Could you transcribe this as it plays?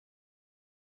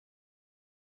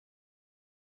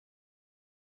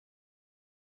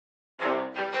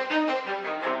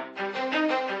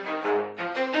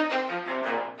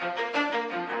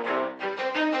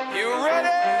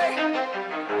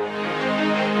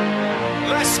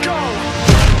Let's go.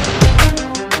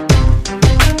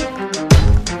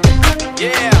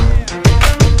 Yeah.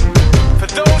 For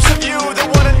those of you that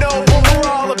want to know what we're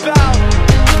all about,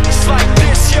 it's like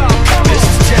this, y'all. This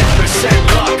is 10%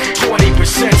 luck,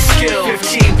 20% skill,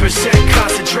 15%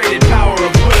 concentrated power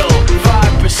of will,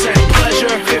 5% pleasure,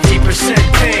 50%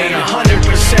 pain, and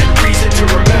 100% reason to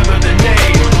remember the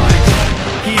name.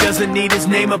 He doesn't need his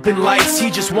name up in lights,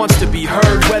 he just wants to be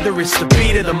heard, whether it's the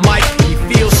beat of the mic. He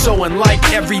feels so unlike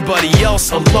everybody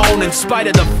else, alone, in spite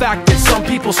of the fact that some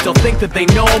people still think that they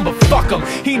know him. But fuck him,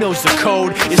 he knows the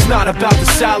code. It's not about the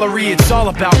salary, it's all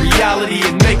about reality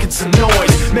and making some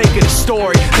noise, making a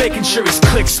story, making sure his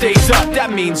click stays up.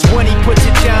 That means when he puts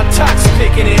it down, Tox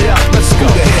picking it up. Let's go.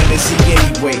 Who the hell is he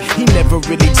anyway? He never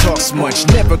really talks much,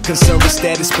 never concerned with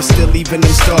status, but still leaving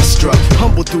him starstruck.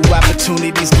 Humble through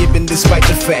opportunities given despite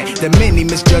the fact that many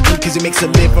misjudge him cause he makes a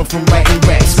living from writing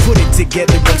raps. Put it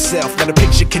together himself, now the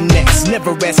picture connects,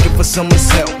 never asking for someone's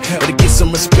help or to get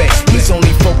some respect. He's only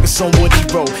focused on what he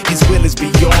wrote, his will is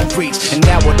beyond reach, and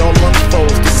now it all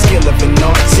unfolds, the skill of an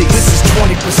artist. This is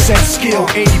 20% skill,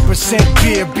 80%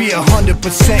 fear, be 100%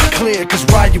 clear, cause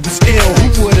Ryu was ill.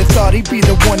 Who would've thought he'd be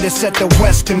the one that set the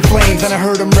West in flames? And I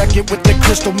heard him wreck it with the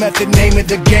crystal method, name of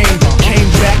the game. Came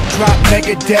back, dropped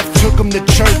Megadeth, took him to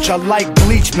church. I like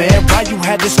Bleach, man. Ryu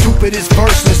had the stupidest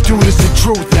verse, this dude is the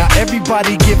truth. Now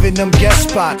everybody giving them guest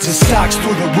spots and stocks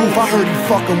through the roof. I heard he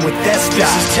fucking with that stock.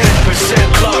 This is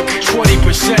 10% luck,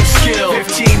 20% skill,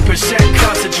 15%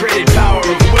 concentrated power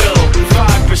of will,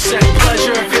 5%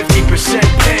 pleasure, 50%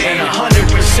 pain, and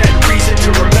 100% reason to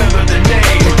remember the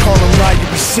name. They call him Ryu,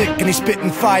 he's sick and he's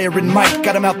spitting fire. And Mike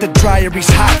got him out the dryer, he's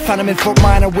hot. Found him in Fort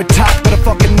Minor with top, but a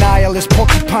fucking nihilist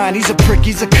porcupine. He's a prick,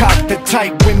 he's a cop. The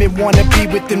type women wanna be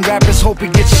within rappers, hope he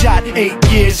gets shot. 8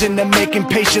 years in the making,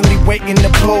 patiently waiting to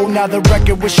blow. Now the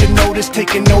record with notice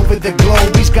taking over the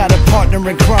globe. He's got a partner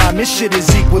in crime, his shit is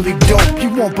equally dope. You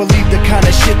won't believe the kind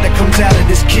of shit that comes out of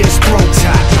this kid's throat.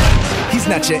 He's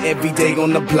not your everyday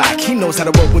on the block. He knows how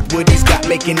to work with what he's got,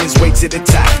 making his way to the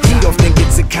top. He often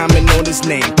gets a comment on his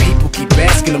name. People keep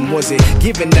asking him, was it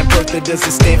given that birth that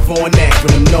doesn't stand for an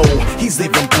acronym? No, he's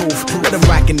living proof. Let him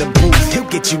rock in the booth. He'll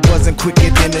get you buzzing quicker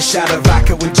than a shot of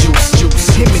vodka with juice.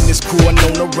 Him and his crew are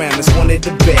known around as one of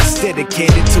the best,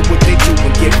 dedicated to what they do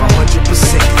and give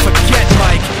 100%. Forget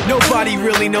Mike, nobody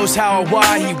really knows how or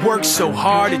why he works so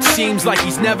hard. It seems like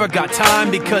he's never got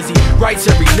time, because he writes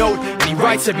every note and he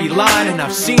writes every line. And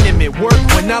I've seen him at work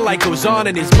when that light goes on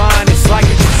in his mind. It's like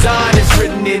a design is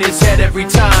written in his head every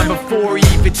time, before he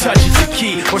even touches a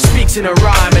key or speaks in a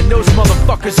rhyme. And those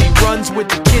motherfuckers he runs with,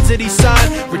 the kids that he signed,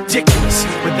 ridiculous,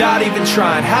 without even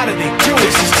trying. How do they do it?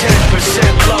 This is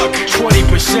 10% luck,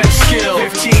 20% skill,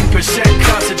 15%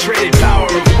 concentrated power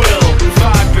of will,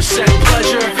 5%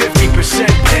 pleasure, 50%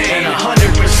 pain, and 100%